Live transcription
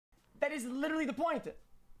That is literally the point.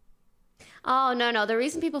 Oh, no, no. The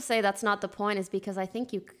reason people say that's not the point is because I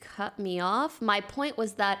think you cut me off. My point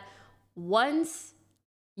was that once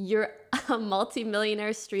you're a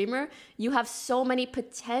multimillionaire streamer, you have so many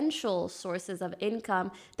potential sources of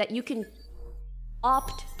income that you can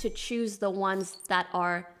opt to choose the ones that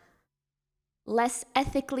are less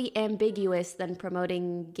ethically ambiguous than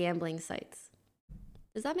promoting gambling sites.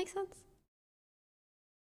 Does that make sense?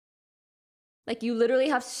 Like, you literally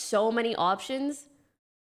have so many options.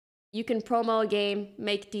 You can promo a game,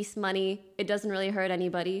 make decent money. It doesn't really hurt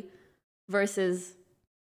anybody. Versus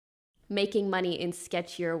making money in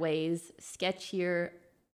sketchier ways, sketchier,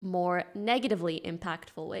 more negatively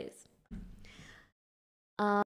impactful ways.